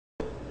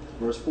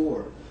Verse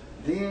 4.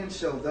 Then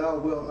shalt thou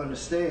well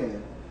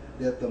understand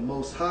that the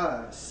Most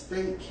High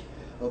spake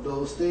of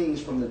those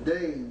things from the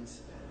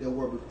days that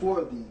were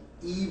before thee,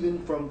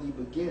 even from the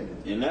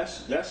beginning. And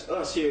that's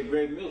us here at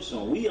Great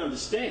Millstone. We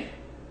understand.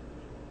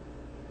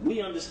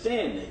 We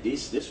understand that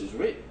this was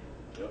written.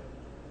 Yep.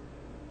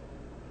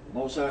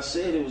 Most High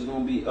said it was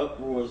going to be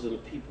uproars of the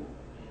people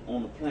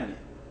on the planet.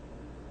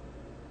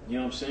 You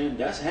know what I'm saying?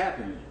 That's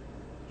happening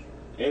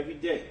every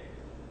day.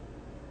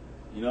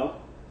 You know?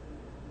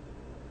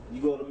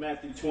 You go to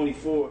Matthew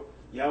 24,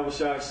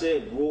 Yahushua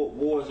said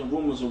wars and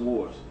rumors of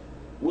wars.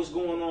 What's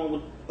going on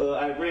with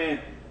Iran?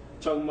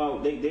 Talking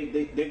about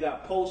they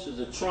got posters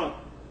of Trump.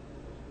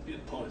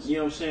 Get punched. You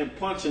know what I'm saying?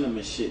 Punching them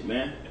and shit,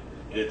 man.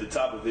 And at the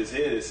top of his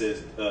head it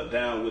says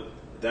down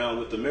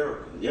with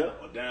America.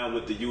 Yep. Or down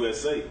with the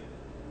USA.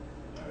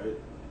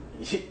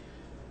 Alright.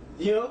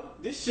 You know,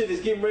 this shit is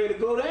getting ready to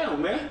go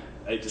down, man.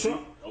 Hey,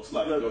 Trump. Oh,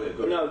 slide. Go ahead.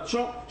 Now,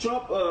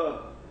 Trump,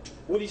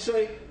 what'd he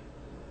say?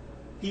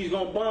 He's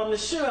gonna bomb the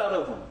shit out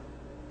of them.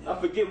 I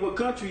forget what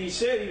country he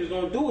said he was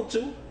gonna do it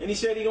to, and he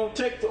said he gonna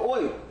take the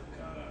oil.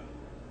 God.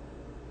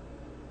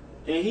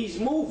 And he's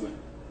moving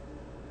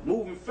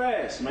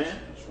fast, man.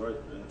 That's right,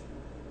 man.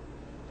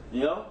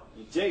 You know,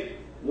 and Jake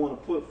wanna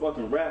put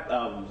fucking rap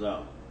albums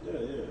out.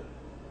 Yeah.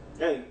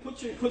 Hey,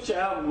 put your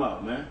album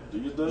out, man. Do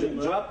your thing,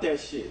 man. Drop that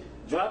shit.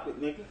 Drop it,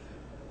 nigga.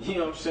 You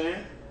know what I'm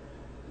saying?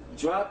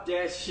 Drop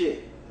that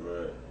shit.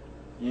 Right.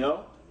 You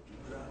know?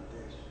 Drop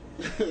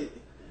that shit.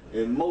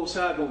 And Most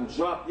High gonna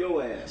drop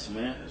your ass,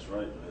 man. That's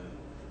right, man.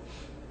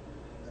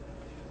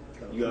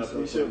 Got a You got to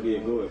precept show for me.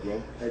 it. Go ahead,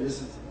 bro. Hey,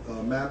 this is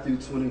Matthew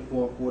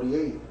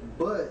 24:48.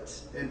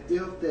 But, and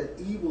if that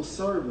evil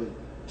servant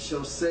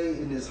shall say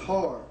in his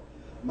heart,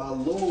 my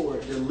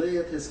Lord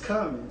delayeth his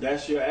coming.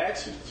 That's your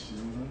actions.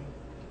 Mm-hmm.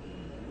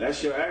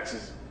 That's your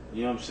actions.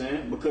 You know what I'm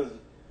saying? Because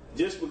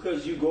just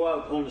because you go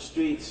out on the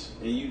streets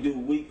and you do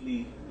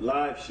weekly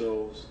live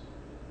shows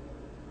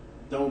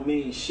don't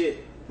mean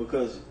shit.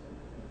 Because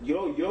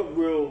your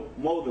real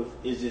motive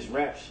is this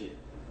rap shit.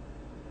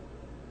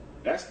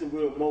 That's the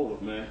real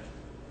motive, man.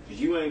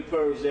 Because you ain't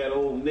purged that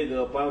old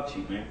nigga up out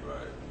you, man.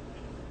 Right.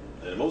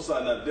 And Most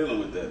High not dealing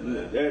with that,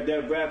 man.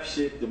 That rap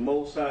shit, the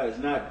Most High is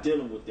not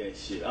dealing with that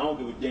shit. I don't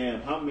give a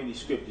damn how many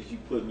scriptures you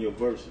put in your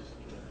verses,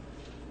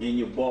 in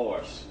your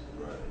bars.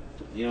 Right.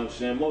 You know what I'm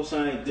saying? Most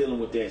High ain't dealing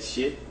with that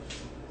shit.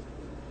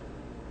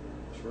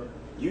 That's right.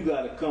 You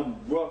gotta come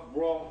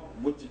raw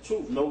with the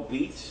truth. No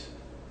beats.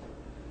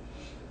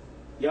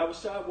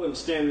 Yahushua wasn't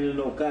standing in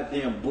no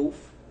goddamn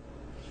booth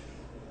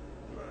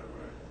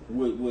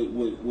with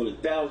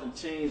 1,000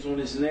 chains on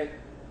his neck.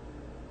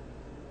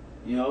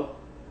 You know?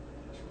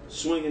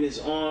 Swinging his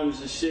arms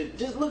and shit.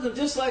 Just looking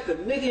just like a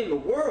nigga in the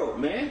world,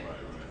 man.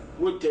 Right.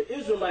 With the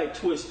Israelite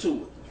twist to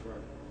it. That's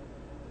right.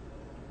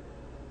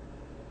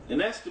 And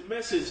that's the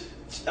message.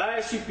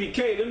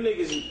 ISUPK, them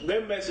niggas,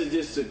 their message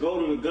is to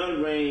go to the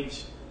gun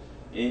range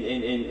and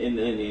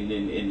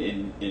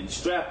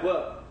strap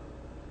up.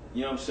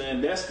 You know what I'm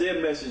saying? That's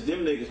their message.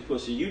 Them niggas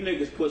pushing. You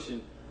niggas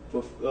pushing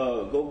for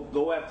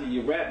go after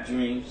your rap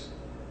dreams.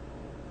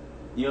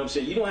 You know what I'm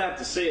saying? You don't have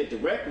to say it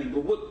directly,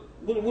 but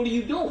what are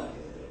you doing?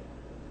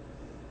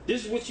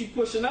 This is what you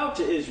pushing out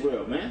to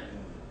Israel, man.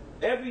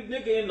 Every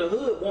nigga in the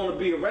hood want to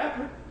be a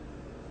rapper.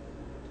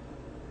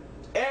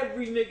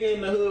 Every nigga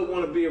in the hood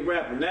want to be a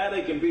rapper. Now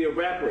they can be a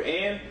rapper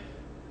and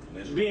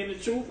be in the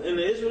truth. And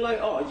the Israelite,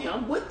 oh yeah,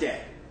 I'm with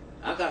that.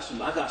 I got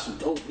some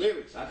dope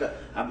lyrics.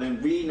 I've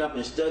been reading, I've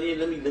been studying.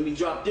 Let me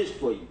drop this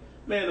for you,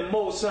 man. The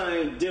Most High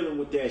ain't dealing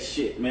with that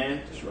shit,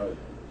 man. That's right.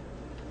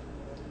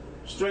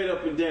 Straight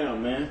up and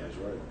down, man. That's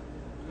right.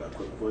 You got a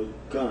quick for you?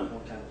 Gun.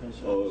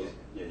 Oh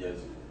yeah.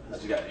 I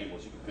just got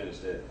Amos. You can finish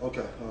that.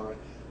 Okay, all right.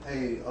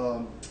 Hey,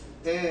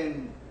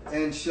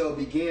 and shall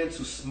begin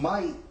to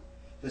smite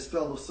his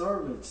fellow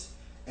servants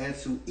and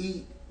to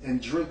eat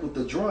and drink with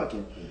the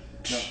drunken.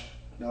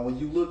 Now when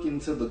you look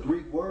into the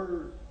Greek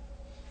word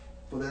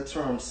for that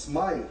term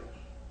smite,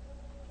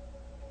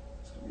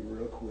 it's gonna be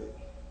real quick.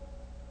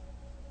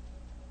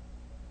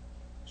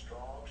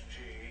 Strong's G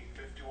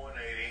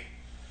 5180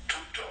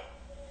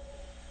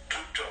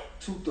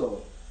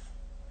 Tuto.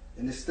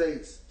 And it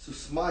states to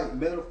smite,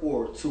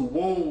 metaphor, to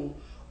wound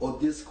or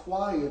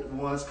disquiet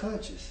one's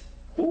conscience.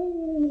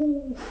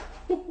 Ooh.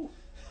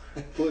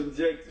 Putting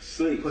Jake to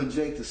sleep. Putting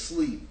Jake to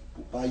sleep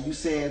by you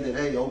saying that,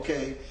 hey,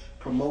 okay,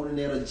 promoting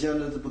that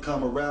agenda to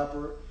become a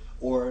rapper,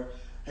 or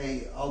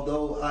hey,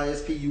 although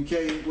ISP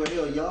UK, well,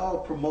 hell, y'all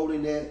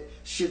promoting that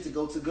shit to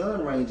go to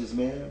gun ranges,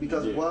 man.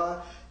 Because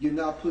why? You're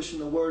not pushing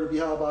the word of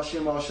Yahweh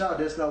Shem Al Shah.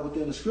 That's not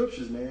within the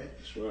scriptures, man.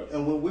 That's right.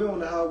 And when we're on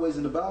the highways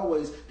and the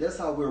byways, that's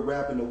how we're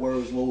rapping the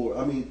words, Lord.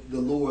 I mean, the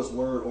Lord's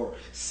word, or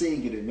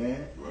singing it,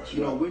 man. Right.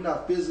 You know, we're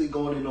not physically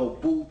going in no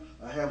booth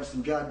or having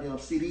some goddamn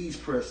CDs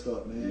pressed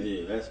up, man.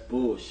 Yeah, that's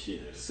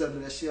bullshit.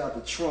 Selling that shit out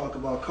the trunk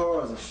of our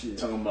cars and shit.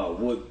 Talking about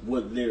what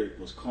lyric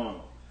was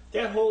carnal.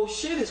 That whole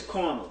shit is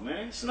carnal,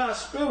 man. It's not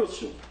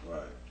spiritual.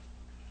 Right.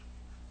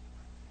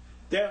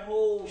 That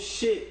whole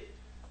shit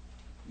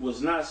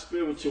was not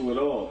spiritual at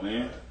all,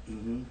 man.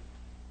 Mm-hmm.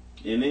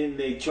 And then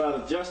they try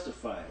to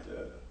justify it. Yeah.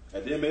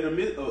 And then made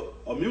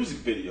a music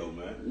video,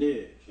 man.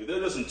 Yeah. If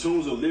there's just some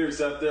tunes or lyrics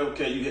out there,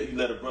 okay, you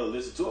let a brother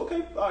listen to.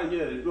 Okay, all right,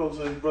 yeah, you know what I'm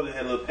saying. Brother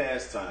had a little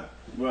pastime.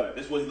 Right.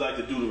 That's what he like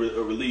to do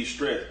to relieve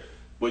stress.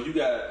 But you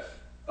got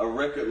a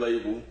record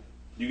label,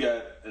 you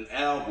got an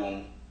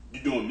album,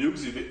 you doing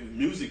music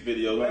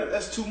video. Right.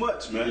 That's too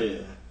much,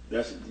 man.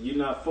 Yeah. You're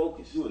not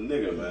focused. You a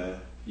nigga,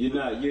 man. You're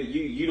not.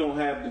 You don't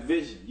have the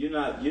vision. You're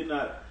not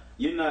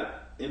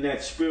in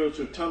that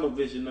spiritual tunnel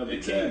vision of the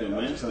kingdom, I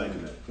was man. just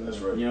thinking that. That's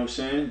right. You know what I'm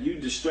saying? You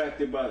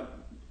distracted by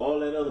all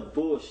that other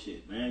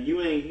bullshit, man.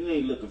 You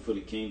ain't looking for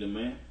the kingdom,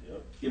 man.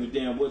 Yep. Give a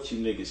damn what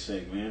you niggas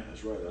say, man.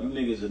 That's right. You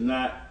niggas are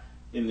not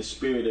in the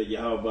spirit of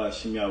Yahweh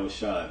Shem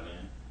Yahushua,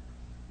 man.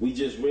 We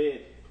just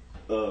read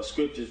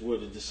scriptures where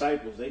the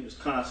disciples, they was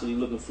constantly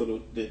looking for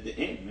the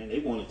end, man. They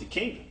wanted the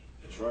kingdom.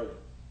 That's right.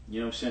 You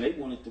know what I'm saying? They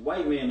wanted the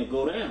white man to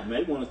go down,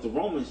 man. They wanted the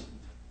Romans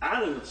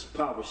out of the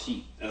power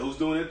sheet. And who's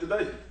doing it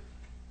today?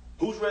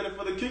 Who's ready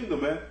for the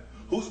kingdom, man?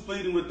 Who's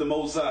pleading with the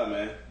Most High,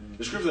 man?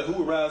 The scripture says,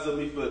 "Who will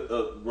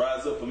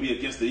rise up for me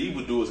against the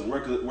evildoers and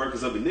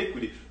workers of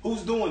iniquity?"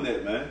 Who's doing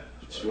that, man?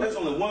 That's right. There's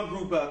only one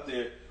group out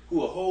there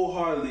who are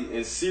wholeheartedly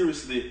and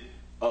seriously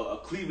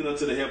cleaving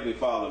unto the Heavenly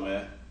Father,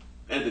 man,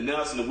 and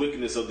denouncing the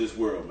wickedness of this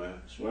world,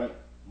 man. That's right.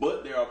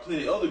 But there are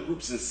plenty of other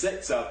groups and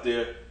sects out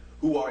there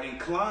who are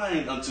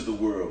inclined unto the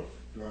world,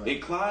 Right.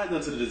 inclined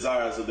unto the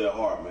desires of their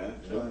heart, man.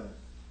 Right.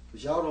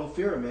 Because y'all don't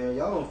fear, man.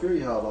 Y'all don't fear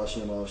Yahweh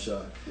Shem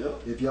Yahushua.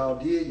 Yep. If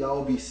y'all did, y'all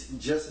would be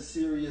just as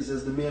serious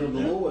as the men of the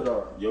Lord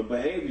are. Your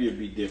behavior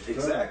be different.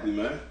 Exactly,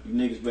 man. You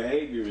niggas'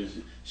 behavior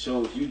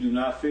shows you do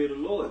not fear the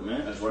Lord,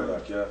 man. That's right,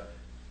 Akia.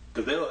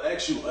 Because they'll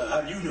ask you,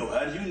 how do you know?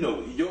 How do you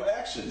know? Your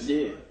actions.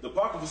 Yeah. The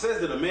Apocrypha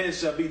says that a man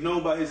shall be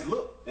known by his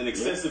look and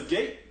excessive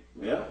gait.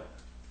 Yeah.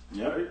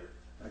 Yeah. Right?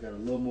 I got a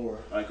little more.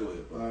 All right, go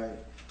ahead, bro.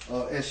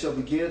 All right. And shall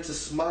begin to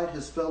smite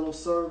his fellow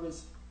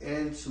servants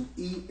and to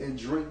eat and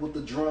drink with the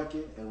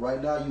drunken. And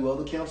right now, you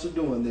other camps are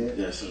doing that.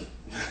 Yes,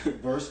 sir.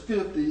 Verse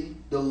 50,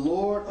 the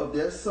Lord of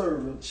that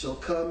servant shall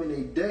come in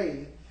a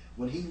day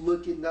when he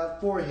looketh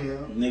not for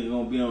him. Nigga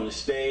gonna be on the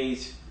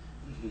stage.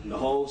 The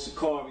whole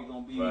Sakari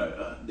gonna be.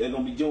 Right. They're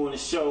gonna be doing the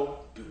show.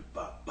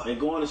 They're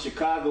going to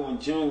Chicago in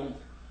June.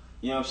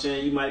 You know what I'm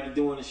saying? You might be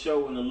doing the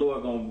show and the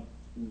Lord gonna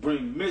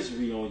bring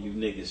misery on you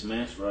niggas,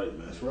 man. That's right,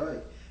 man. That's right.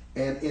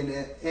 And in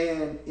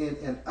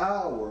an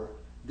hour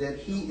that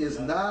he is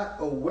not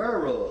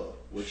aware of,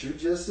 what you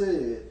just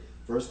said,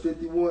 verse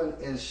 51,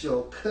 and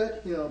shall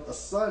cut him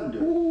asunder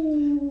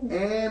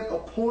and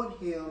appoint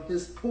him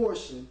his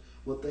portion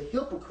with the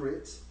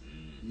hypocrites,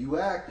 you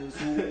actors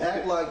who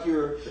act like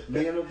you're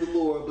men of the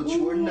Lord, but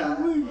you are not.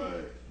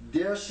 Right.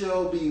 There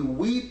shall be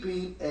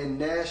weeping and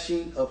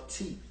gnashing of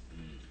teeth.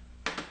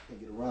 Can't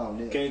get around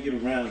that. Can't get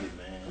around it,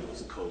 man. It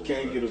was cold.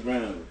 Can't get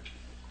around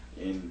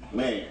it. And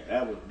man,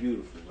 that was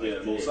beautiful. Yeah,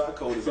 the Most High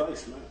cold as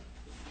ice,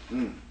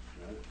 man.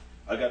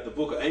 I got the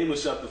book of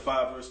Amos, chapter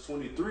 5, verse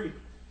 23.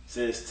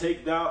 Says,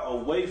 "Take thou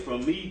away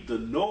from me the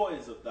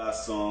noise of thy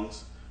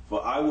songs,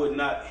 for I would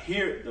not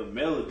hear the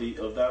melody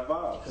of thy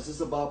vows." Because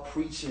it's about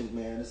preaching,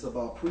 man. It's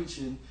about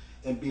preaching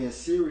and being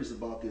serious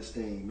about this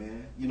thing,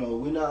 man. You know,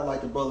 we're not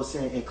like the brother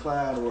saying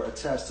inclined or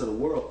attached to the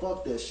world.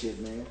 Fuck that shit,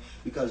 man.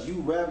 Because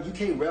you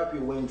can't rap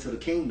your way into the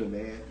kingdom,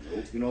 man.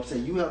 You know what I'm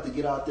saying? You have to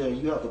get out there and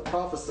you have to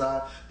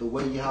prophesy the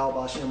way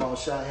Yahweh Shem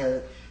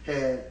Yahushua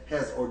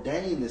has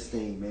ordained this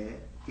thing, man.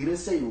 He didn't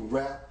say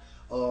rap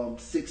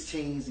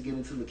 16s to get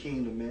into the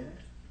kingdom, man.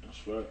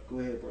 That's right. Go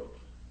ahead, bro.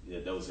 Yeah,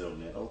 that was it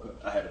on that. Okay.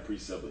 I had a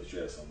precept, but you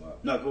had something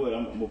out. No, go ahead.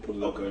 I'm gonna put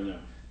it up right now.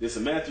 This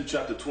is Matthew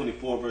chapter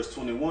 24, verse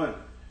 21.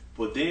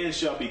 "For then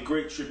shall be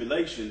great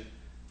tribulation,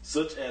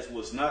 such as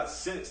was not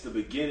since the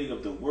beginning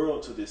of the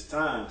world to this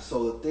time."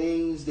 So the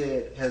things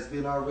that has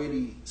been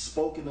already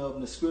spoken of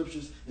in the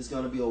scriptures is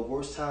going to be a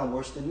worse time,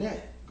 worse than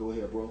that. Go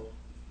ahead, bro.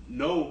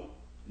 No,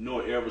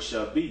 nor ever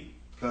shall be.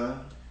 Okay.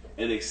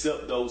 And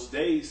except those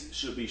days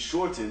should be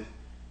shortened,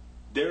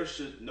 there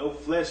should no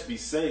flesh be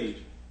saved.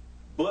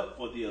 But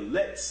for the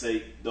elect's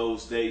sake,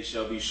 those days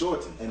shall be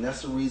shortened. And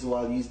that's the reason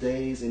why these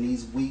days and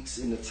these weeks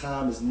and the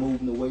time is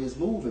moving the way it's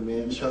moving,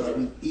 man. Because Sure.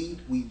 we eat,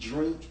 we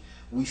drink,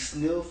 we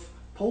sniff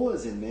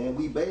poison, man.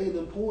 We bathe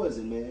in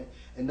poison, man.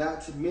 And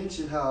not to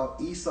mention how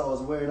Esau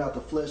is wearing out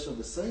the flesh of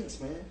the saints,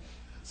 man.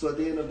 So at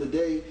the end of the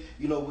day,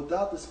 you know,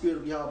 without the spirit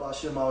of Yahweh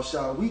Shem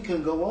Yahushua, we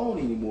couldn't go on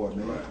anymore,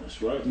 man.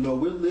 That's right. You know,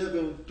 we're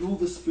living through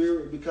the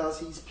spirit because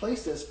he's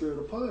placed that spirit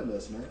upon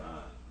us, man.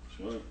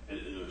 That's right.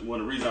 And one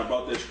of the reasons I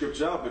brought that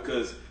scripture out,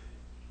 because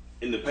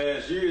in the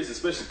past years,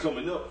 especially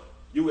coming up,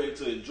 you were able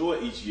to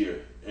enjoy each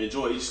year,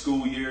 enjoy each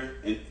school year,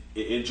 and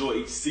enjoy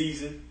each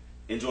season,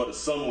 enjoy the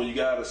summer when you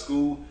got out of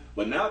school.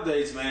 But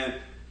nowadays, man,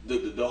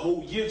 the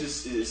whole year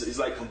just is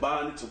like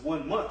combined into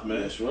 1 month,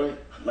 man. That's right.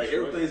 Like That's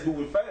everything's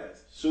moving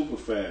fast. super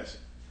fast.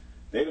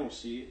 They don't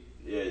see it.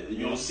 Yeah,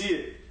 you don't see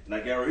it. And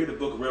I got right here the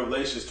book of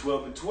Revelations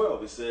 12 and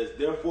 12. It says,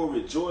 "Therefore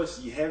rejoice,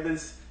 ye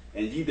heavens,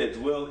 and ye that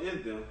dwell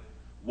in them.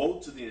 Woe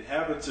to the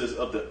inhabitants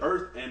of the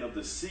earth and of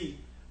the sea,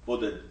 for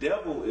the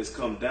devil is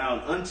come down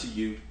unto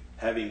you,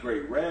 having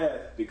great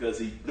wrath, because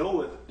he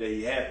knoweth that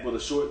he hath but a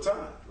short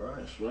time." Right.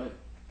 That's right.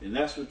 And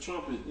that's what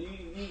Trump is.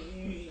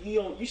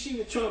 You see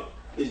what Trump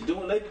is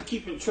doing? They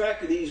keeping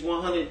track of these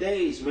 100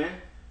 days, man.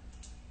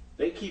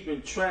 They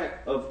keeping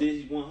track of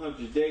these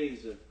 100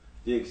 days of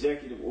the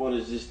executive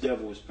orders this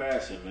devil is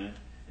passing, man.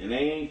 And they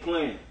ain't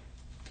playing.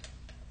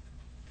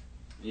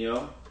 You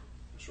know?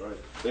 That's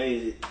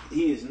right.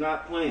 He is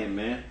not playing,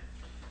 man.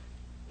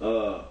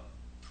 I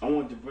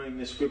wanted to bring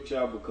this scripture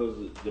out because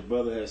the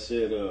brother had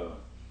said,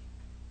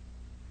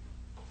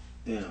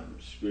 damn,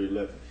 spirit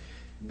left.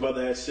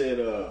 Brother had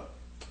said,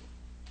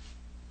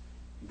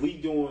 we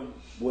doing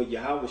what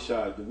Yahweh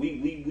Shai did.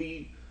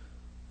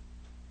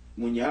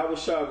 When Yahweh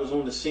Shai was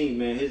on the scene,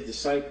 man, his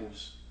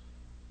disciples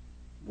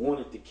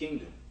wanted the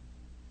kingdom.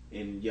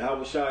 And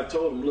Yahweh Shai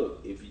told them,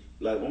 look, if you,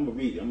 like, I'm gonna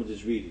read it. I'm gonna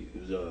just read it.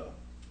 It was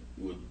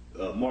with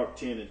Mark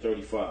 10 and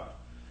 35.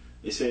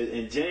 It says,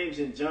 and James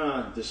and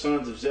John, the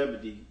sons of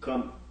Zebedee,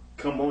 come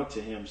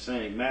unto him,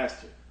 saying,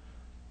 Master,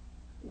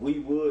 we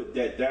would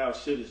that thou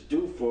shouldest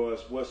do for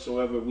us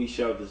whatsoever we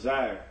shall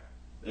desire.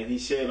 And he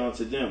said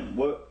unto them,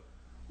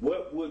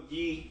 What would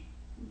ye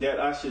that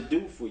I should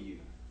do for you?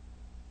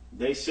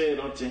 They said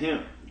unto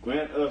him,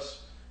 Grant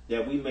us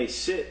that we may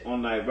sit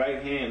on thy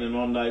right hand and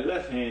on thy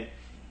left hand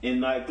in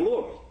thy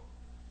glory.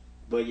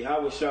 But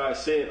Yahushua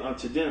said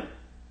unto them,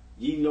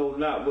 Ye know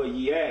not what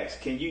ye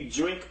ask. Can you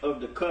drink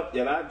of the cup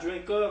that I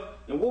drink of?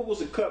 And what was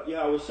the cup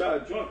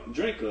Yahushua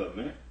drink of,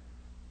 man?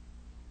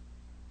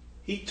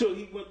 He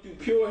went through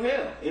pure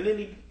hell, and then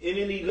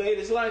he laid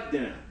his life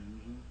down.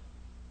 Mm-hmm.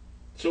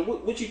 So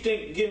what you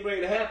think getting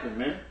ready to happen,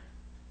 man?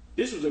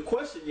 This was a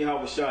question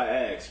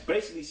Yahushua asked,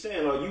 basically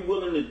saying, are you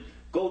willing to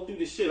go through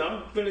the shit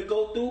I'm finna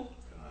go through?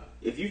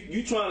 If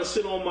you trying to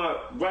sit on my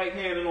right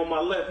hand and on my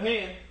left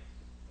hand,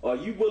 are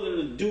you willing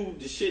to do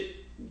the shit,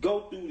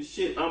 go through the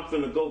shit I'm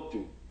finna go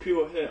through?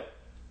 Pure hell.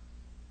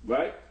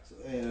 Right? So,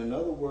 and in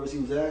other words, he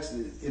was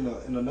actually,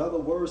 in another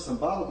word,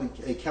 symbolically,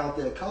 hey, count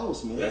that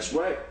cost, man. That's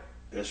right.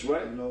 That's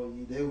right. You know,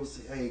 they would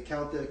say, hey,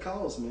 count that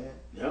cost, man.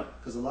 Yeah.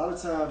 Because a lot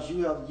of times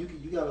you got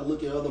to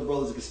look at other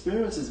brothers'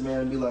 experiences, man,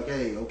 and be like,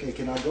 hey, okay,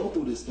 can I go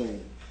through this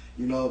thing?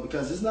 You know,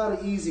 because it's not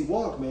an easy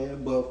walk,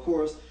 man. But of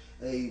course,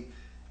 hey,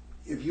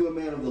 if you're a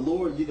man of the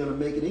Lord, you're gonna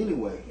make it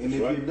anyway. And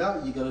if you're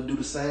not, you're gonna do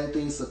the same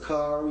thing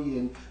Sakari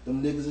and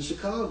them niggas in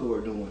Chicago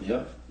are doing.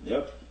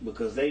 Yep.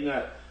 Because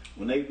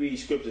when they read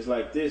scriptures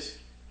like this,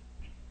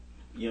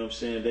 you know what I'm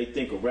saying, they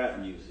think of rap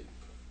music.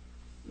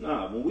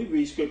 Nah, when we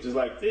read scriptures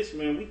like this,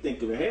 man, we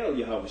think of the hell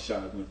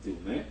Yahushua went through,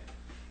 man.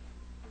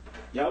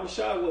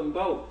 Yahushua wasn't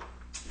about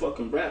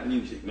fucking rap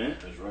music, man.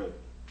 That's right.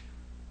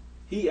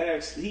 He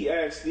asked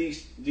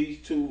these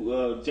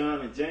two,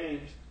 John and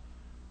James,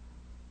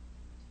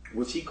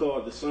 which he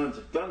called the sons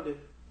of thunder,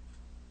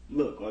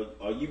 look,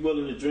 are you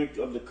willing to drink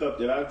of the cup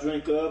that I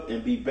drink of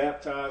and be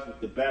baptized with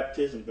the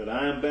baptism that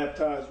I am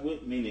baptized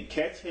with, meaning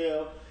catch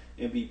hell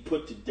and be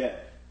put to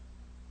death?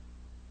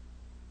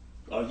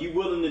 Are you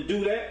willing to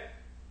do that?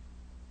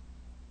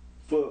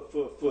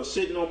 For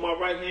sitting on my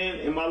right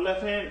hand and my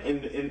left hand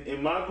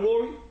in my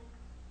glory?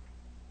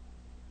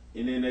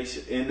 And then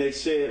they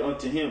said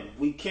unto him,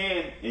 we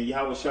can. And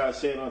Yahushua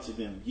said unto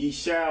them, ye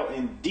shall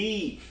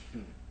indeed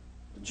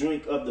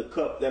drink of the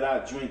cup that I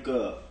drink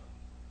of.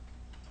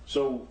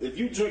 So if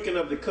you drinking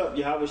of the cup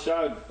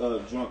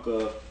Yahushua drunk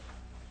of,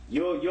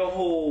 your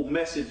whole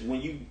message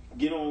when you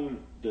get on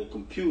the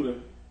computer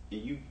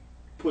and you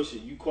push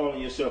it, you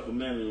calling yourself a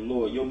man of the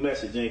Lord, your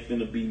message ain't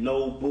finna be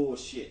no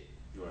bullshit.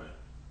 Right.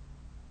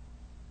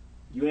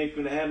 You ain't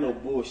finna have no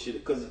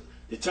bullshit, because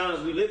the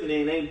times we living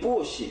in ain't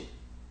bullshit.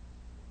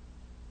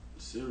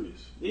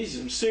 Serious. These are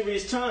some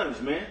serious times,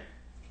 man.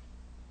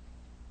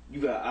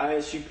 You got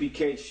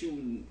ISUPK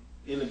shooting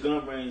in the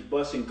gun range,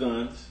 busting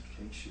guns.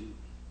 Can't shoot.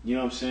 You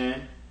know what I'm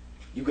saying?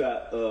 You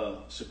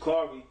got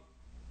Sakari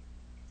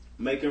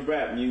making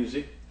rap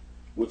music,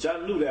 which I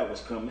knew that was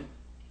coming.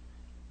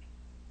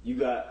 You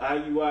got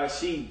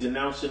IUIC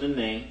denouncing the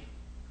name.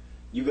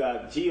 You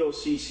got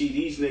GOCC,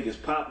 these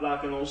niggas pop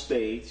locking on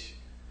stage.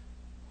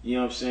 You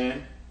know what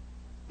I'm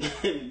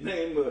saying?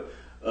 Name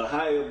a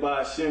higher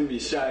by Shem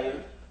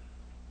Yeshaya.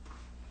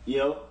 You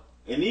know?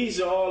 And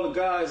these are all the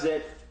guys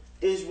that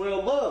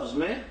Israel loves,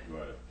 man.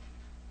 Right.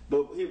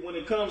 But when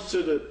it comes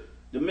to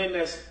the men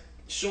that's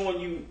showing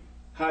you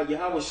how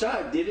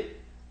Yahushua did it,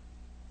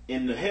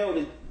 and the hell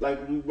that, like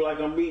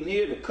I'm reading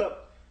here, the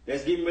cup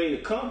that's getting ready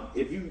to come,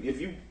 if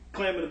you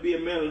claiming to be a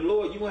man of the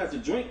Lord, you gonna have to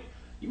drink.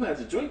 You gonna have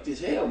to drink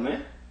this hell,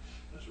 man.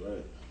 That's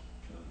right.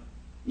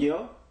 You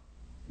know?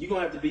 You're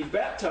gonna have to be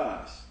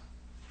baptized.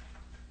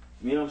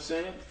 You know what I'm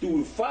saying? Through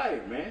the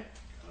fire, man.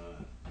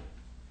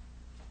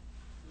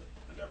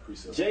 I got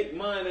precepts. Jake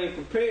mind ain't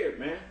prepared,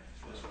 man.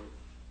 That's right.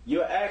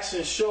 Your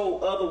actions show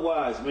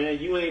otherwise, man.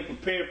 You ain't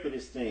prepared for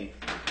this thing.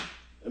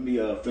 Let me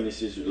finish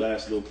this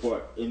last little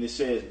part. And it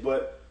says,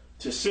 but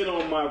to sit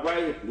on my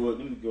right, well,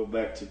 let me go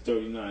back to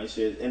 39. It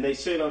says, and they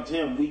said unto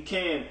him, we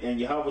can. And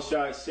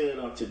Yahushua said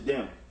unto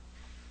them,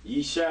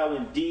 ye shall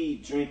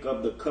indeed drink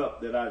of the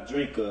cup that I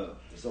drink of.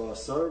 So a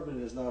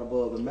servant is not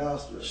above the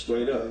master.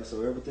 Straight up.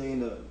 So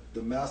everything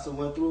the master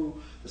went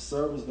through, the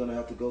servant's gonna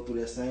have to go through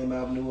that same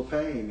avenue of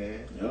pain,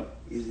 man. Yep.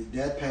 Is it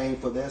that pain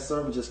for that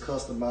servant, just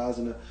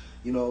customizing,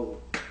 to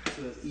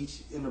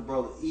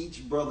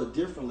each brother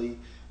differently,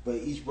 but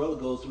each brother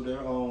goes through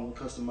their own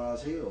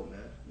customized hell,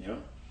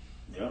 man.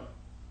 Yep.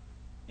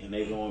 And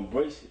they gonna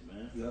embrace it,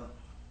 man.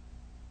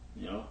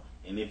 Yeah.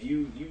 And if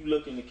you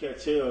looking to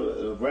catch hell,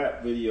 a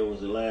rap video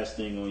is the last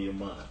thing on your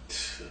mind.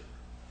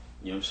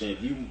 You know what I'm saying?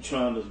 If you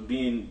trying to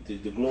be in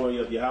the glory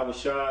of Yahweh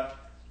Shai,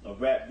 a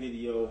rap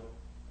video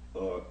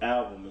or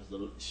album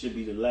should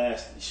be the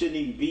last. It shouldn't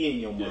even be in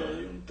your mind. Yeah,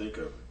 you don't think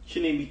of it.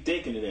 Shouldn't even be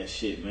thinking of that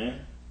shit,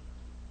 man.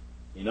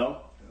 You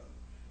know?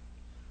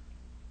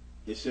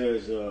 It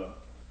says,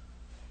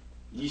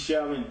 ye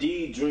shall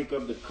indeed drink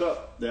of the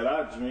cup that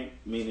I drink,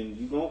 meaning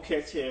you gonna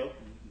catch hell.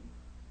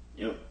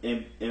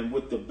 And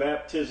with the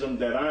baptism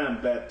that I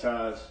am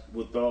baptized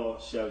withal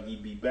shall ye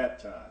be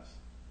baptized.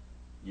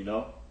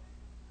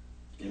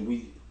 And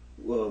we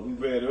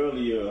read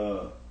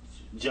earlier,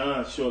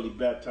 John surely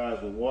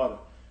baptized with water,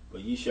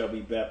 but ye shall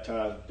be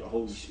baptized with the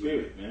Holy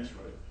Spirit, man.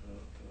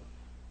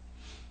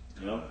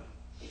 That's right.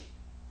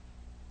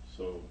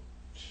 So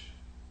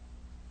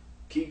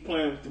keep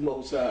playing with the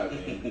Most High,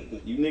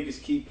 man. You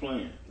niggas keep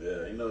playing.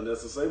 Yeah,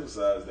 that's the safe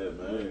besides that,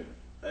 man.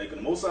 Yeah. Hey,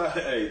 the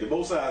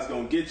Most High is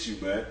gonna get you,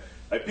 man.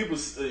 Like people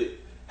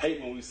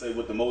hate when we say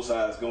what the Most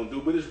High is gonna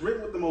do, but it's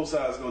written what the Most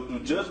High is gonna do.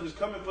 Judgment's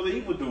coming for the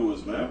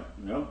evildoers, man.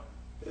 Yeah.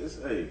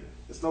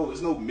 It's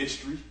no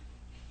mystery.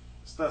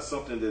 It's not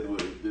something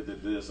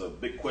that there's a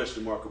big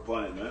question mark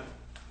upon it, man.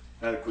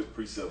 I had a quick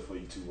precept for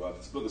you too.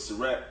 This book of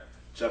Sirach,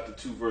 chapter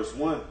 2, verse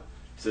 1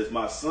 says,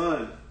 "My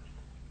son,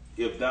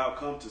 if thou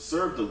come to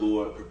serve the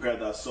Lord, prepare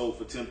thy soul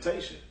for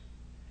temptation.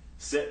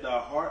 Set thy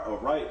heart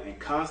aright and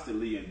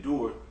constantly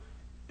endure,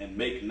 and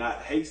make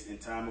not haste in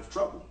time of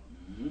trouble."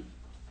 Mm-hmm.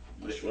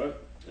 That's right.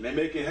 And they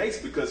making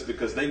haste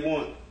because they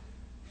want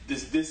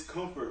this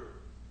discomfort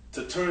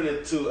to turn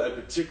into a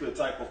particular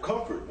type of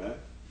comfort, man.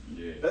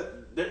 Yeah.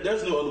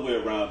 There's no other way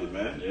around it,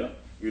 man.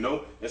 Yeah.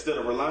 Instead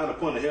of relying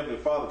upon the Heavenly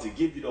Father to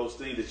give you those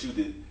things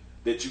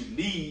that you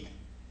need,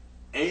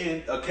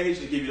 and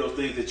occasionally give you those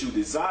things that you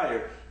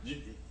desire,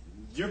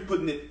 you're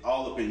putting it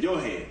all up in your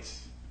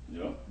hands.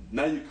 Yeah.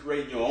 Now you're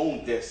creating your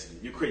own destiny.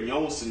 You're creating your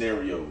own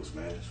scenarios,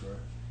 man. That's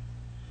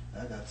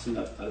right. I got two.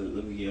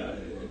 Let me get out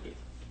of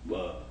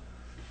here.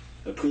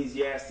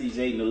 Ecclesiastes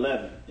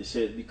 8:11. It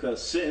says,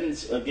 "Because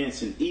sentence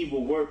against an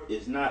evil work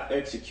is not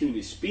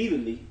executed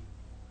speedily,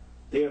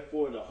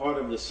 therefore the heart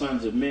of the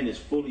sons of men is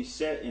fully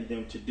set in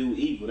them to do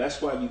evil." That's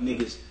why you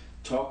niggas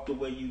talk the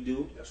way you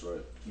do. That's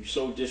right. You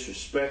so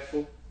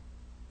disrespectful.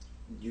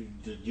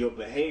 Your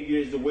behavior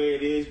is the way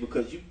it is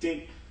because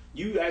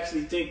you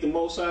actually think the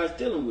Most High is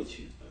dealing with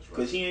you. That's right.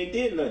 Because He ain't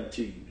did nothing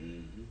to you.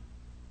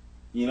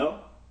 Mm-hmm.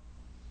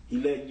 He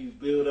letting you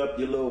build up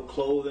your little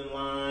clothing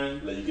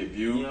line. Let you get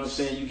views. You know what I'm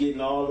saying? You getting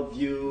all the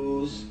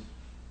views.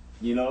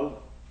 Mm-hmm.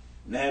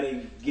 Now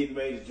they getting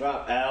ready to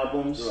drop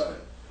albums. Right.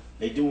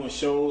 They doing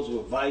shows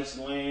with Vice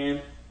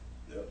Land.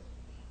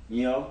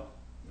 Yep.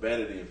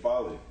 Vanity and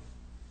folly.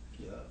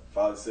 Yeah.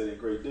 Father said in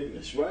great dignity.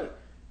 That's right.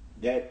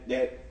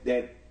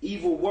 That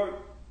evil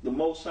work, the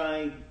Most High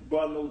ain't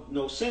brought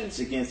no sentence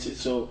against it.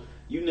 So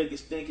you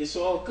niggas think it's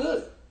all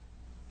good.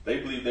 They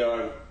believe they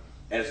are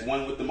as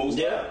one with the Most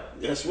High. Yeah,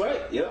 that's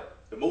right. Yeah.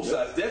 The Most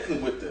High is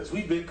definitely with us.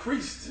 We've been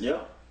creased. Yeah.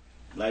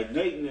 Like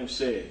Nathan them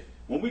said,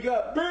 when we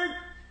got big,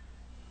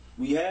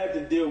 we had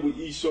to deal with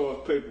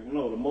Esau's paper.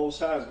 No, the Most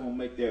High is going to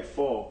make that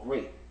fall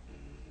great.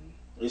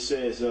 It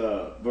says,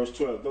 verse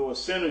 12, "Though a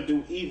sinner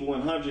do evil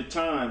 100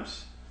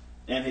 times,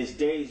 and his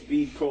days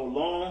be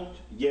prolonged,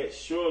 yet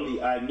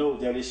surely I know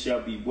that it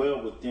shall be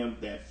well with them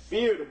that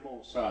fear the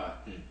Most High,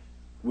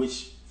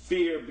 which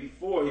fear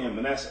before Him."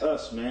 And that's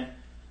us, man.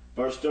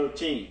 Verse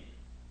 13,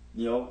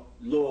 Lord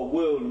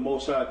will the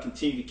Most High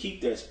continue to keep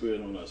that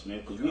spirit on us,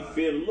 man, because we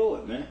fear the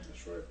Lord, man.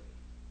 That's right.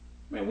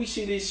 Man, we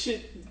see this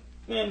shit,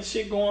 man, the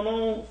shit going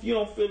on. If you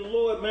don't fear the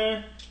Lord,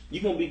 man,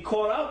 you're going to be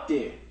caught out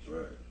there. That's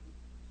right.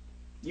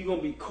 You're going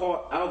to be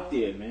caught out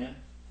there, man.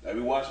 Like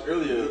we watched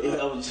earlier.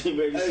 I was just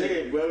ready to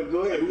say it, brother. Go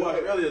ahead. We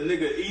watched earlier a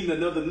nigga eating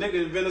another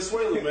nigga in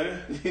Venezuela,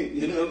 man.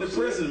 in the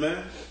prison,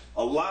 man.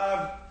 A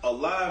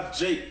live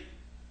Jake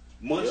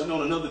munching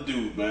on another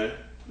dude, man.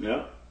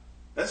 Yeah.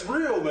 That's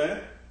real,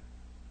 man.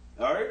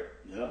 All right?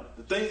 Yeah.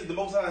 The things that the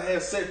Most High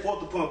has set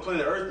forth upon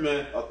planet Earth,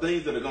 man, are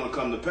things that are going to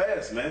come to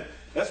pass, man.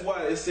 That's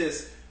why it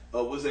says,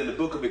 was in the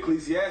book of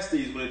Ecclesiastes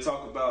when they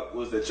talk about,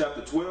 was that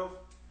chapter 12?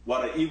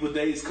 While the evil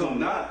days come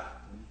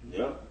not.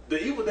 Yeah.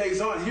 The evil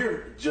days aren't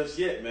here just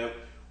yet, man.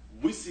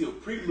 We see a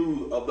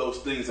prelude of those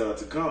things that are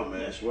to come,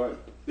 man. That's right.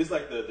 It's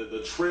like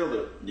the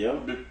trailer. Yeah.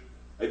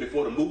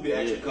 Before the movie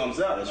actually comes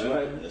out. That's man.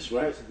 right. That's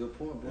right. That's a good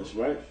point, bro. That's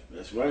right.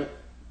 That's right.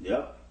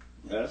 Yep.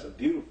 That's a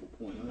beautiful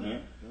point,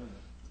 man.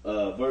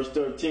 Verse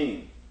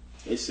 13.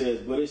 It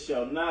says, "But it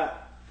shall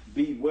not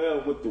be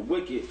well with the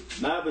wicked,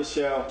 neither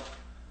shall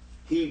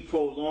he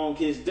prolong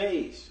his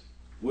days,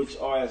 which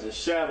are as a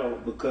shadow,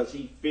 because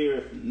he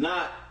feareth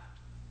not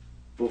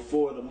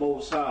before the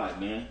Most High,"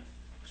 man.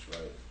 That's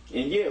right.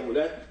 And yeah,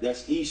 well,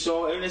 that's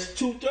Esau, and it's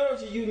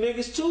 2/3 of you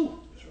niggas too.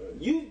 That's right.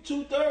 You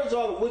 2/3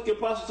 all the wicked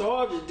apostles. So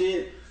I just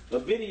did a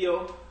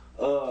video